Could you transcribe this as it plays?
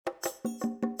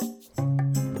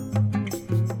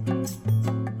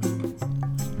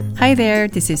Hi there,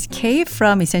 this is Kay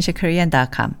from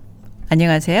essentialkorean.com.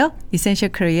 안녕하세요, Essential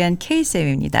Korean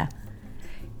K쌤입니다.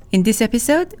 In this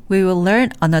episode, we will learn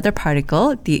another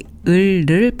particle, the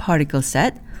을를 particle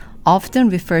set, often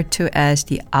referred to as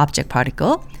the object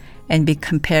particle, and be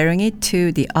comparing it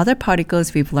to the other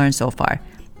particles we've learned so far,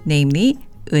 namely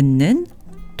은는,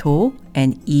 도,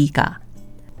 and 이가.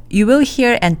 You will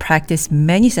hear and practice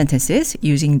many sentences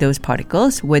using those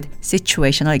particles with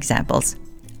situational examples.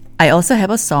 I also have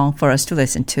a song for us to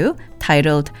listen to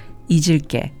titled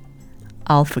잊을게,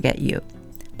 I'll Forget You,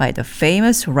 by the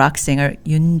famous rock singer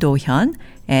Yoon Do-hyun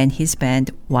and his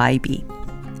band YB.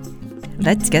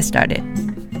 Let's get started.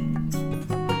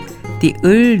 The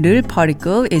을를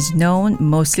particle is known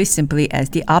mostly simply as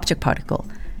the object particle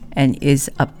and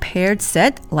is a paired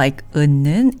set like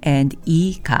은는 and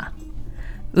이가.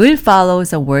 을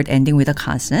follows a word ending with a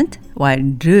consonant, while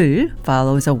를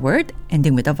follows a word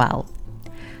ending with a vowel.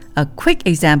 A quick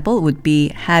example would be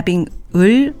having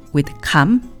을 with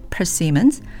감,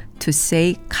 persimmons, to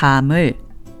say 감을,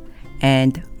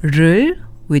 and 를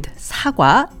with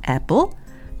사과, apple,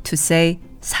 to say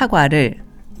사과를.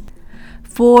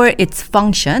 For its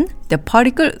function, the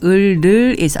particle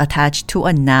을를 is attached to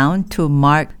a noun to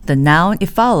mark the noun it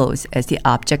follows as the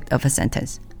object of a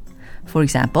sentence. For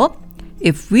example,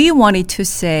 if we wanted to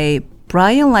say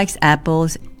Brian likes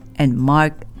apples and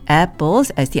mark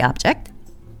apples as the object,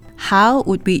 how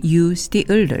would we use the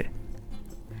을를?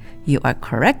 You are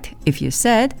correct if you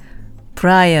said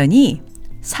브라이언이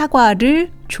사과를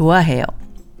좋아해요.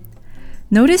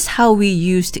 Notice how we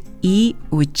used 이,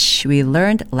 which we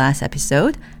learned last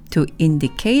episode, to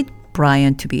indicate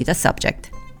Brian to be the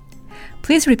subject.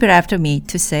 Please repeat after me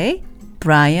to say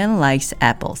Brian likes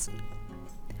apples.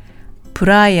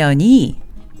 브라이언이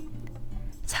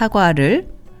사과를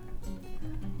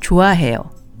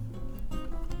좋아해요.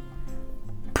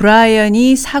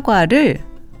 브라이언이 사과를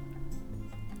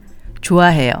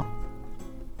좋아해요.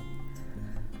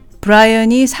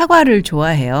 브라이언이 사과를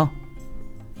좋아해요.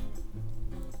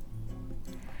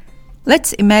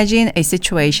 Let's imagine a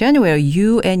situation where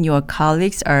you and your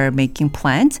colleagues are making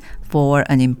plans for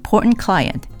an important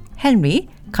client, Henry,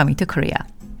 coming to Korea.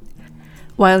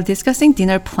 While discussing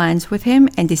dinner plans with him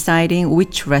and deciding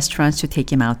which restaurants to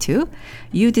take him out to,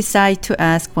 you decide to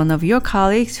ask one of your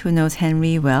colleagues who knows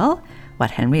Henry well what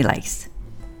Henry likes.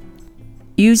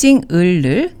 Using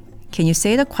을를, can you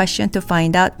say the question to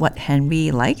find out what Henry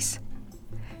likes?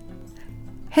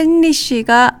 헨리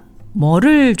씨가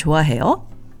뭐를 좋아해요?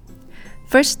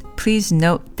 First, please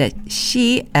note that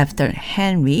she after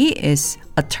Henry is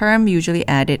a term usually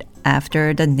added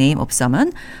after the name of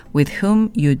someone with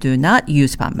whom you do not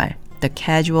use 반말, the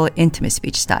casual intimate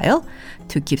speech style,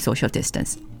 to keep social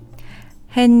distance.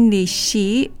 헨리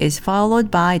씨 is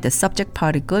followed by the subject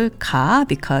particle 가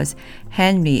because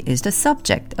Henry is the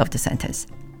subject of the sentence.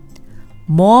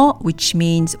 뭐, which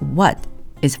means what,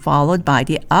 is followed by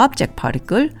the object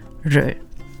particle 를.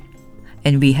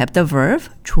 And we have the verb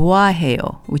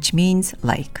좋아해요, which means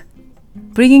like.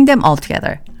 Bringing them all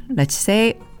together, let's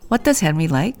say, what does Henry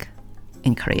like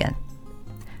in Korean?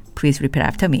 Please repeat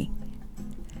after me.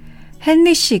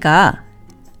 헨리 씨가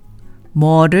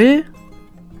뭐를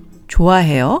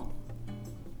좋아해요?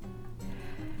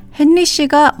 헨리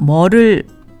씨가 뭐를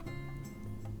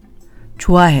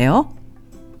좋아해요?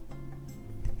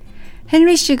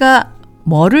 헨리 씨가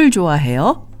뭐를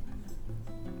좋아해요?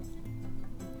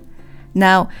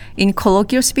 Now, in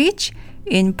colloquial speech,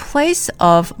 in place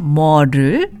of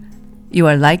뭐를, you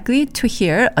are likely to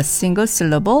hear a single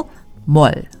syllable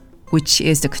뭘, which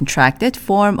is the contracted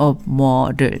form of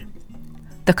뭐를.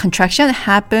 The contraction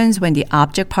happens when the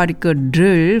object particle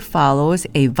를 follows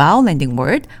a vowel-ending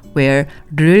word, where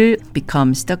를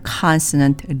becomes the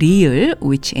consonant 리을,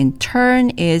 which in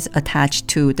turn is attached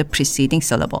to the preceding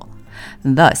syllable.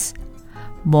 Thus,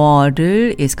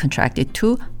 뭐를 is contracted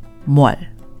to 뭘.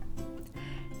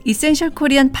 Essential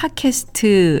Korean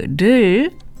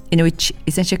Podcast를, in which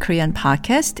Essential Korean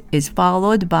Podcast is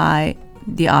followed by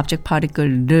the object particle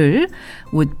를,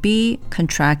 would be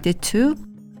contracted to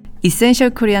Essential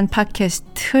Korean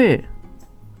Podcast을.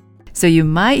 So you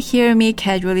might hear me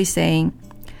casually saying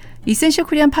Essential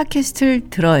Korean Podcast를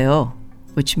들어요,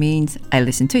 which means I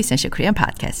listen to Essential Korean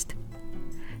Podcast.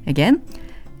 Again,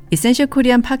 Essential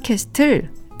Korean Podcast를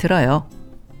들어요.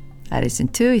 I listen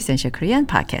to Essential Korean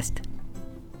Podcast.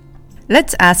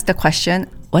 Let's ask the question,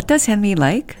 what does Henry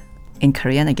like? In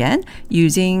Korean again,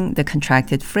 using the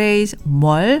contracted phrase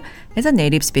뭘 as a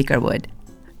native speaker would.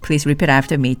 Please repeat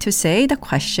after me to say the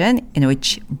question in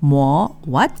which 뭐,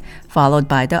 what, followed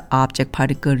by the object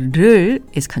particle 를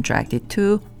is contracted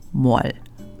to 뭘.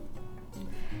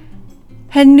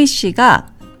 헨리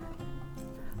씨가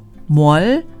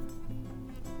뭘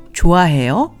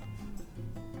좋아해요?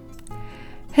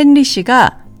 헨리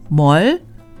씨가 뭘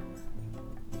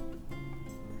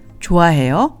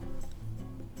좋아해요?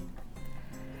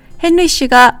 헨리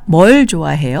씨가 뭘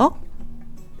좋아해요?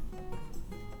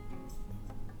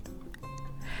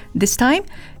 This time,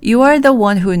 you are the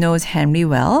one who knows Henry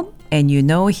well and you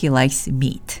know he likes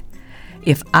meat.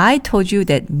 If I told you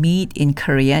that meat in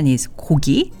Korean is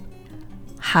고기,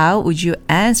 how would you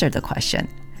answer the question?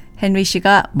 헨리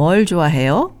씨가 뭘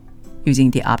좋아해요?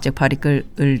 Using the object particle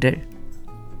을를.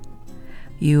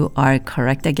 You are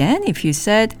correct again if you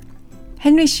said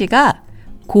헨리 씨가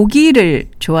고기를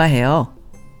좋아해요.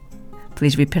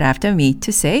 Please repeat after me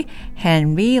to say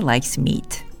Henry likes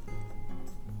meat.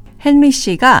 헨리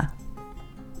씨가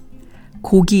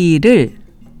고기를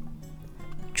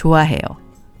좋아해요.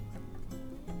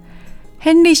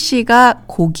 헨리 씨가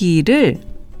고기를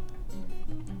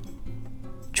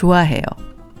좋아해요.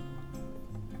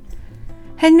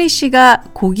 헨리 씨가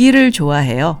고기를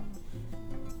좋아해요.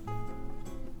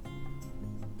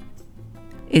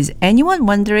 Is anyone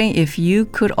wondering if you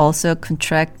could also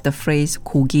contract the phrase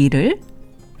고기를?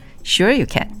 Sure you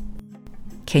can.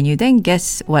 Can you then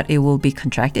guess what it will be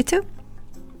contracted to?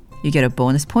 You get a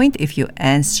bonus point if you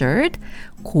answered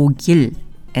고길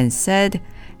and said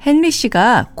헨리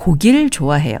씨가 고기를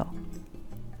좋아해요.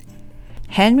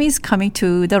 Henry is coming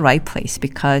to the right place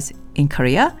because in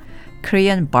Korea,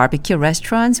 Korean barbecue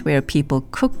restaurants where people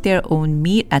cook their own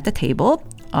meat at the table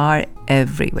are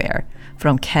everywhere,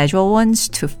 from casual ones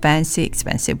to fancy,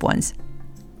 expensive ones.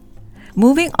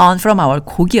 Moving on from our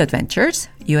고기 adventures,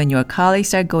 you and your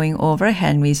colleagues are going over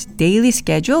Henry's daily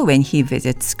schedule when he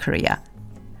visits Korea.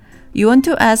 You want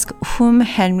to ask whom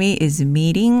Henry is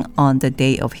meeting on the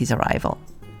day of his arrival.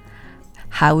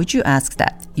 How would you ask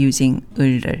that using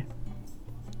을을?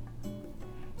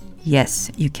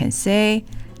 Yes, you can say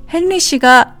헨리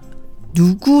씨가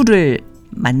누구를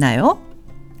만나요?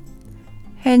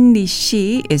 헨리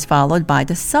씨 is followed by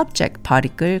the subject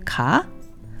particle 가.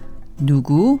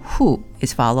 누구, who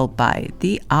is followed by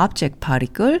the object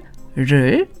particle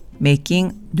를,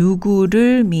 making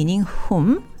누구를 meaning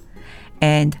whom,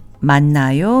 and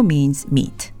만나요 means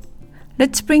meet.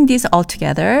 Let's bring these all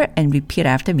together and repeat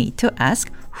after me to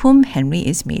ask whom Henry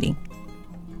is meeting.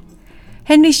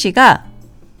 헨리 씨가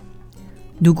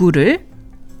누구를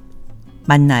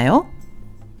만나요?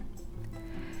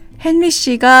 헨리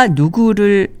씨가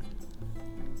누구를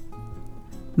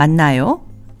만나요?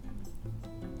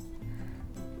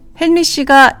 헨리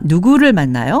씨가 누구를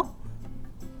만나요?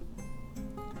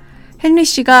 헨리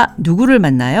씨가 누구를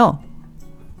만나요?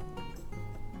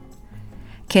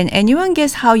 Can anyone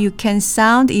guess how you can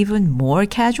sound even more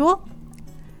casual?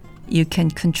 You can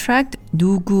contract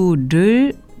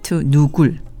누구를 to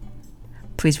누굴.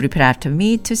 Please repeat after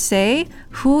me to say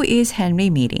who is Henry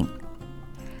meeting?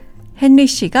 헨리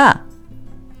씨가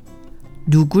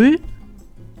누굴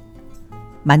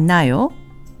만나요?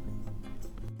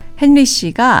 헨리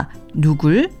씨가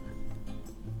누굴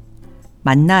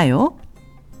만나요?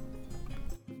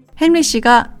 헨리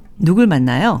씨가 누굴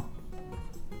만나요?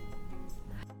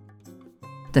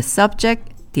 The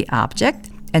subject, the object,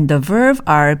 and the verb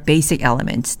are basic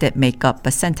elements that make up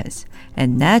a sentence.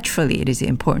 And naturally, it is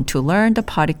important to learn the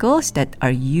particles that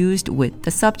are used with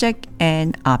the subject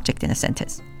and object in a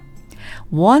sentence.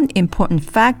 One important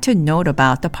fact to note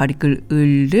about the particle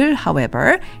을을,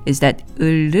 however, is that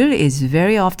을을 is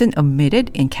very often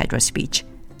omitted in casual speech.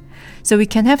 So we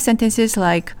can have sentences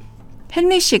like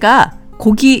헨리 씨가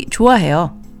고기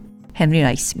좋아해요. Henry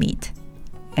likes meat.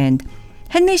 And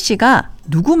헨리 씨가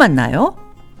누구 만나요?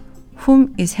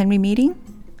 Whom is Henry meeting?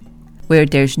 Where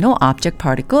there's no object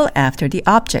particle after the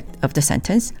object of the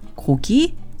sentence,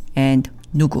 고기 and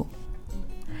누구.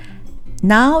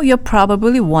 Now you're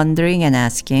probably wondering and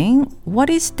asking, what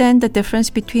is then the difference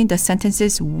between the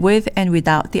sentences with and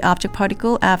without the object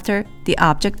particle after the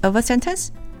object of a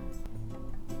sentence?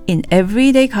 In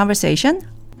everyday conversation,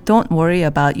 don't worry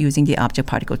about using the object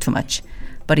particle too much.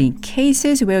 But in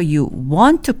cases where you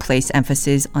want to place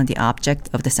emphasis on the object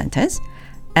of the sentence,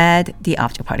 add the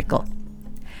object particle.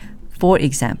 For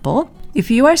example, if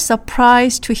you are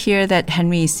surprised to hear that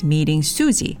Henry is meeting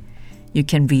Susie, you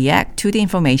can react to the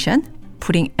information,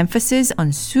 putting emphasis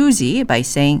on Susie by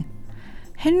saying,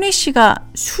 헨리 씨가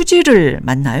수지를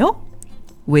만나요?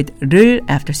 With 를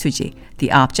after 수지,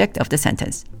 the object of the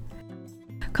sentence.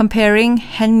 Comparing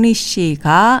헨리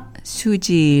씨가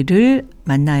수지를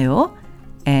만나요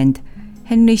and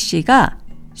헨리 씨가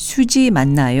수지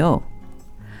맞나요?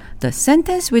 The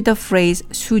sentence with the phrase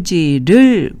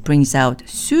수지를 brings out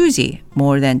Susie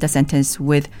more than the sentence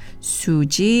with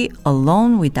수지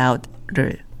alone without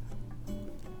를.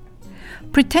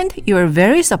 Pretend you are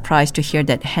very surprised to hear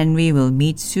that Henry will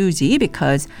meet Susie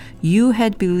because you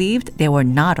had believed they were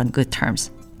not on good terms.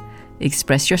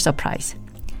 Express your surprise.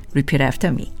 Repeat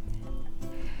after me.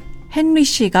 헨리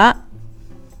씨가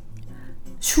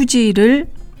수지를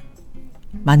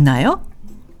만나요?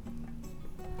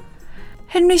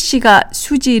 헨리 씨가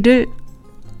수지를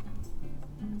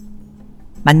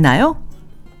만나요?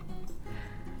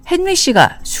 헨리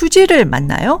씨가 수지를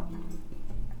만나요?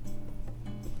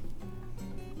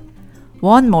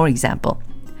 One more example.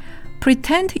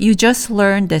 Pretend you just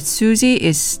learned that Susie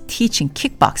is teaching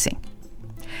kickboxing.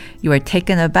 You are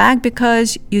taken aback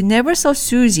because you never saw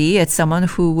Susie as someone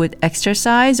who would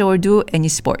exercise or do any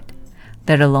sport,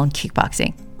 let alone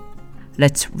kickboxing.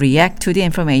 Let's react to the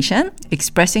information,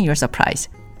 expressing your surprise.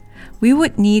 We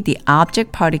would need the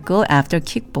object particle after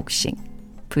kickboxing.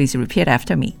 Please repeat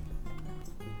after me.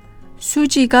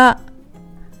 수지가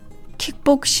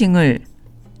킥복싱을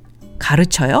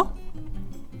가르쳐요?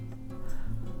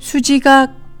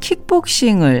 수지가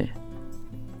킥복싱을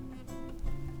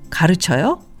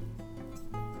가르쳐요?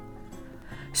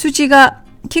 수지가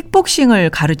킥복싱을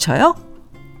가르쳐요?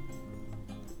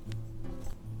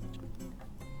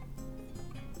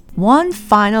 One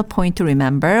final point to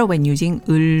remember when using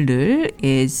을을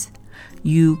is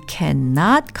you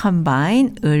cannot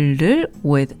combine 을을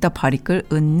with the particle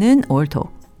은는 or 도.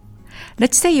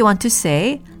 Let's say you want to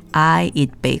say I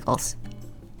eat bagels.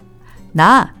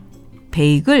 나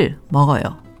베이글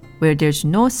먹어요. Where there's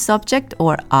no subject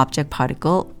or object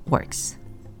particle works.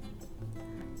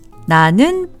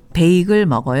 나는 베이글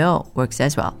먹어요 works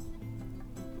as well.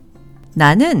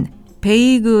 나는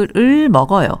베이글을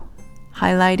먹어요.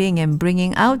 Highlighting and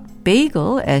bringing out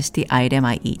bagel as the item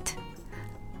I eat.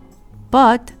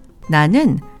 But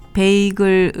나는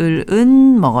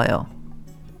베이글을은 먹어요.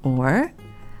 Or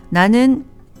나는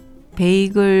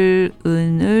베이글은을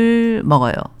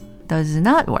먹어요. Does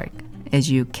not work as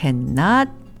you cannot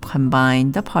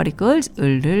combine the particles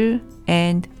을을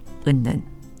and 은는.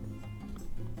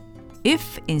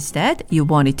 If instead you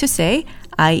wanted to say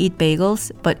I eat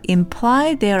bagels but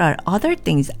imply there are other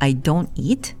things I don't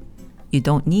eat, you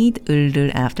don't need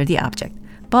을을 after the object,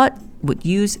 but would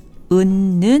use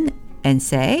은는 and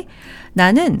say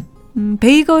나는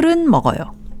베이글은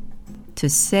먹어요. To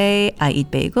say I eat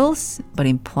bagels but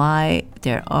imply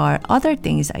there are other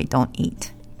things I don't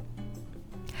eat.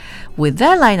 With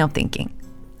that line of thinking,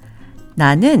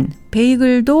 나는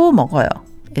베이글도 먹어요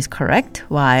is correct,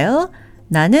 while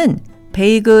나는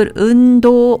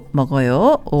베이글은도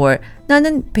먹어요 or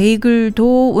나는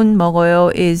베이글도은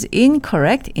먹어요 is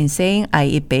incorrect in saying I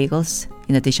eat bagels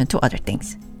in addition to other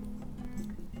things.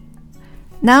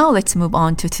 Now let's move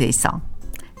on to today's song.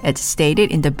 As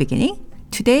stated in the beginning,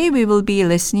 today we will be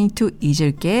listening to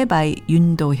잊을게 by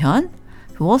Yoon Do-hyun,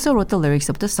 who also wrote the lyrics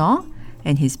of the song,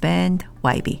 and his band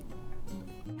YB.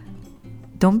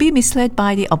 Don't be misled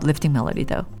by the uplifting melody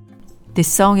though. This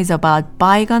song is about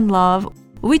bygone love,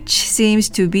 which seems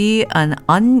to be an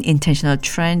unintentional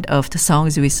trend of the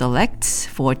songs we select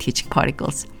for teaching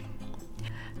particles.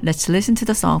 Let's listen to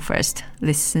the song first.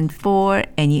 Listen for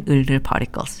any 을을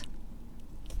particles.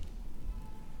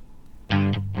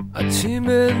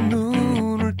 아침에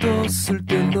눈을 떴을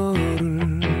때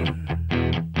너를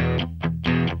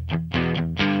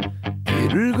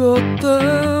길을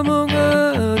걷다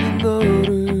멍하니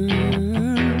너를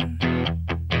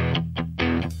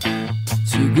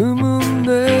지금은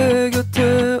내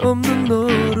곁에 없는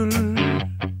너를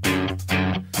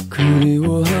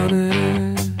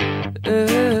그리워하네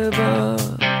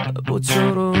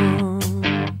바보처럼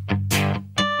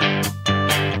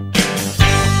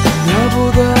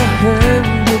나보다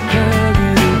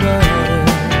행복하기를 바래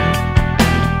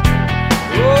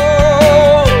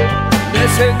내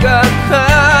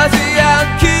생각하지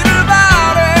않기를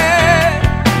바래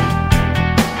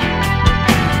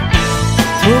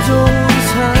더 좋은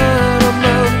사람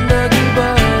만나길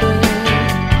바래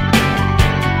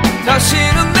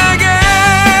다시는 내게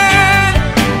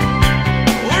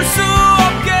올 수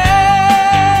없게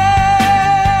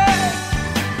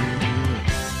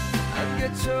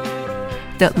안개처럼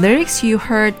The lyrics you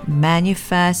heard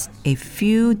manifest a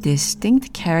few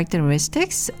distinct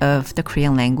characteristics of the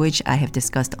Korean language I have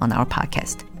discussed on our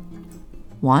podcast.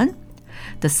 1.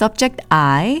 The subject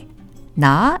I,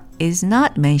 나, is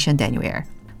not mentioned anywhere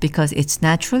because it's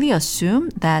naturally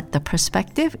assumed that the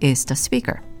perspective is the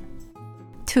speaker.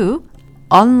 2.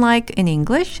 unlike in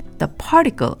English, the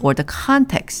particle or the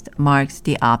context marks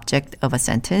the object of a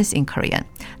sentence in Korean,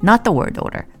 not the word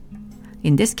order.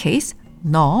 In this case,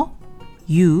 너,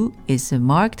 you is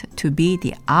marked to be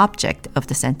the object of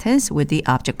the sentence with the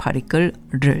object particle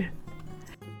를.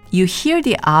 You hear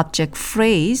the object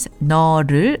phrase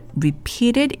너를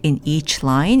repeated in each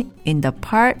line in the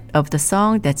part of the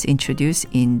song that's introduced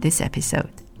in this episode.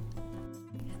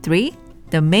 3.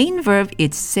 The main verb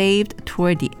is saved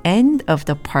toward the end of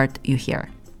the part you hear.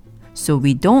 So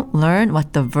we don't learn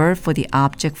what the verb for the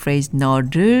object phrase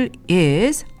너를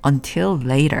is until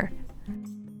later.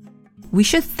 We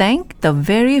should thank the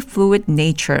very fluid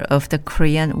nature of the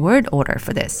Korean word order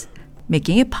for this,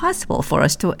 making it possible for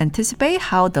us to anticipate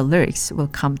how the lyrics will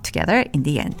come together in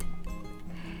the end.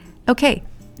 Okay,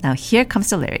 now here comes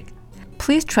the lyric.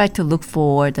 Please try to look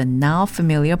for the now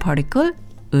familiar particle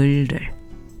을을.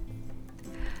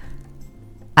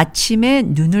 아침에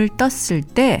눈을 떴을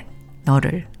때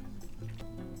너를.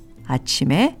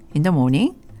 아침에, in the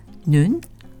morning, 눈,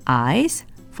 eyes,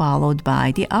 followed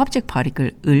by the object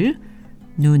particle 을,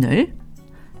 눈을,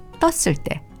 떴을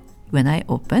때, when I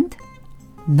opened,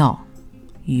 너,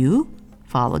 you,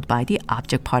 followed by the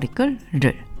object particle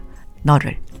를,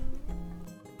 너를.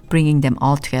 Bringing them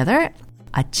all together,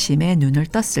 아침에 눈을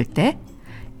떴을 때,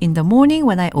 in the morning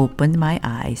when I opened my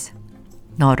eyes,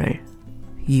 너를,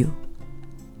 you.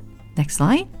 Next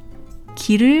line,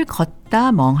 길을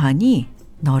걷다 멍하니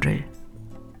너를.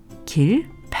 길,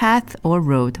 path or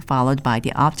road, followed by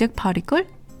the object particle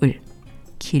을,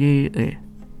 길을.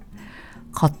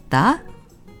 걷다,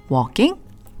 walking,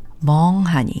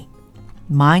 멍하니,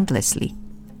 mindlessly.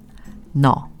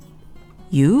 너,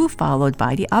 you, followed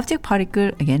by the object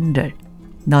particle again 를,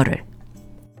 너를.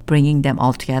 Bringing them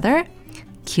all together,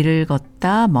 길을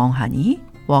걷다 멍하니,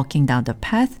 walking down the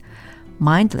path,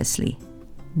 mindlessly.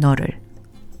 너를,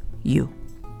 you.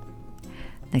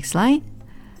 Next line.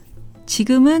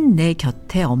 지금은 내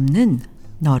곁에 없는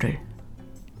너를.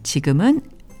 지금은,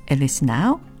 at least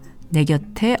now, 내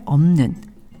곁에 없는,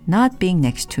 not being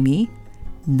next to me,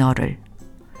 너를.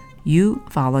 You,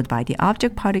 followed by the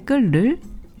object particle 를,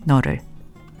 너를.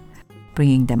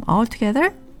 Bringing them all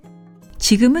together.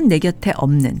 지금은 내 곁에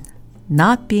없는,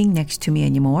 not being next to me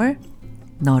anymore,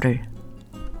 너를.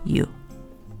 You.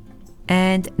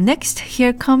 And next,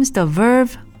 here comes the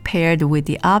verb paired with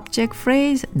the object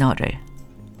phrase 너를.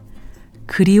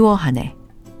 그리워하네.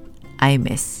 I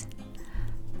miss.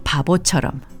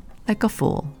 바보처럼. Like a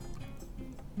fool.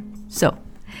 So,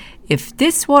 if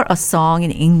this were a song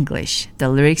in English, the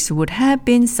lyrics would have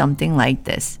been something like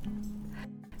this.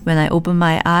 When I open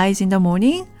my eyes in the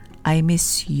morning, I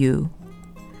miss you.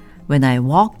 When I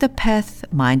walk the path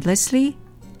mindlessly,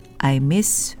 I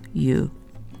miss you.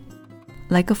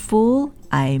 Like a fool,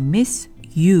 I miss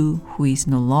you who is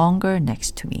no longer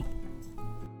next to me.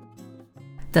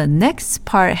 The next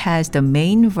part has the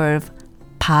main verb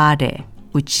바래,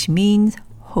 which means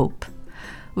hope,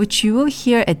 which you will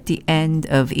hear at the end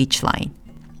of each line.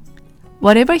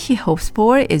 Whatever he hopes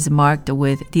for is marked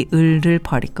with the 을을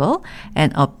particle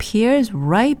and appears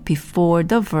right before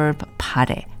the verb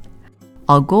바래.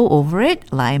 I'll go over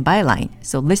it line by line,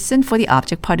 so listen for the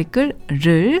object particle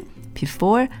를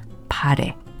before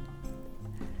바래.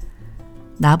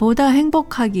 나보다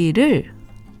행복하기를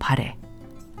바래.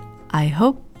 I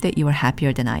hope that you are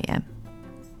happier than I am.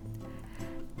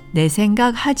 내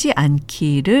생각하지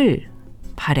않기를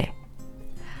바래.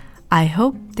 I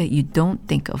hope that you don't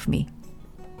think of me.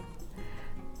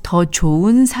 더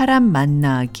좋은 사람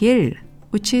만나길,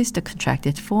 which is the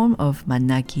contracted form of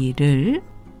만나기를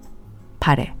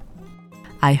바래.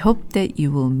 I hope that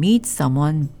you will meet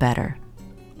someone better.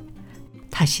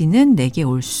 다시는 내게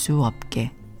올 수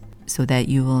없게, so that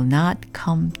you will not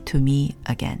come to me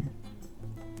again.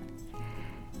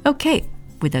 Okay,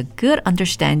 with a good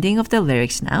understanding of the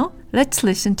lyrics now, let's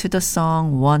listen to the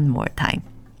song one more time.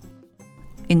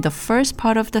 In the first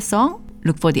part of the song,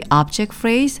 look for the object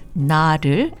phrase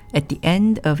나를 at the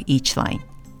end of each line.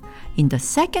 In the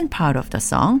second part of the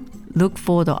song, look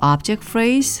for the object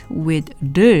phrase with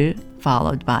를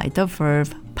followed by the verb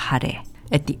바래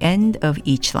at the end of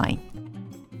each line.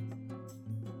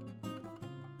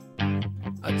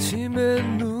 아침에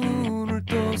눈을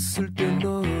떴을 때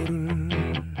너를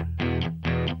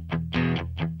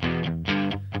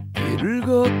길을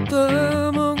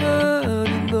걷다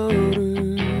멍하니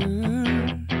너를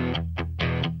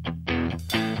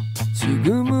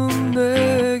지금은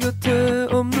내 곁에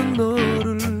없는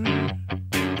너를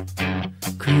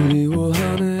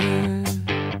그리워하네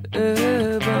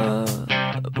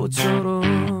바보처럼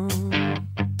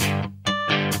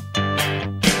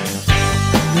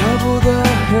나보다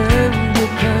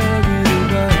행복하기를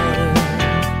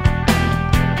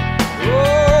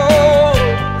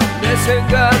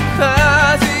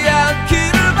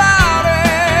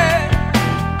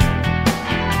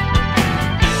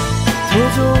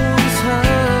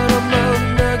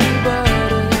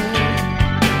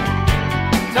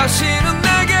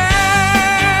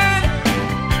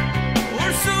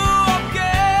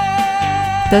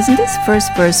Doesn't this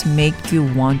first verse make you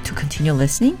want to continue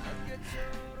listening?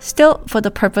 Still, for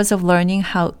the purpose of learning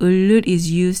how 을룰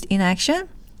is used in action,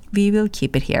 we will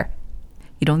keep it here.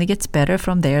 It only gets better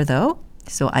from there though,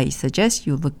 so I suggest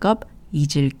you look up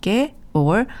잊을게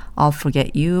or I'll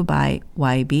Forget You by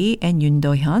YB and Yoon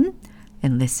Do-hyun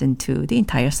and listen to the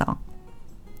entire song.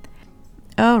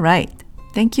 Alright,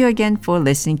 thank you again for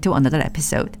listening to another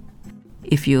episode.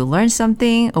 If you learned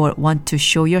something or want to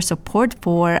show your support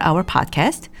for our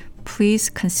podcast, please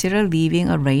consider leaving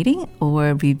a rating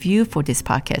or review for this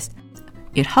podcast.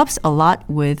 It helps a lot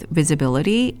with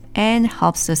visibility and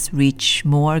helps us reach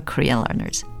more Korean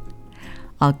learners.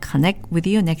 I'll connect with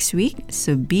you next week,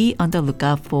 so be on the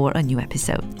lookout for a new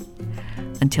episode.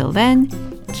 Until then,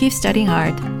 keep studying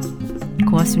hard.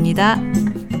 고맙습니다.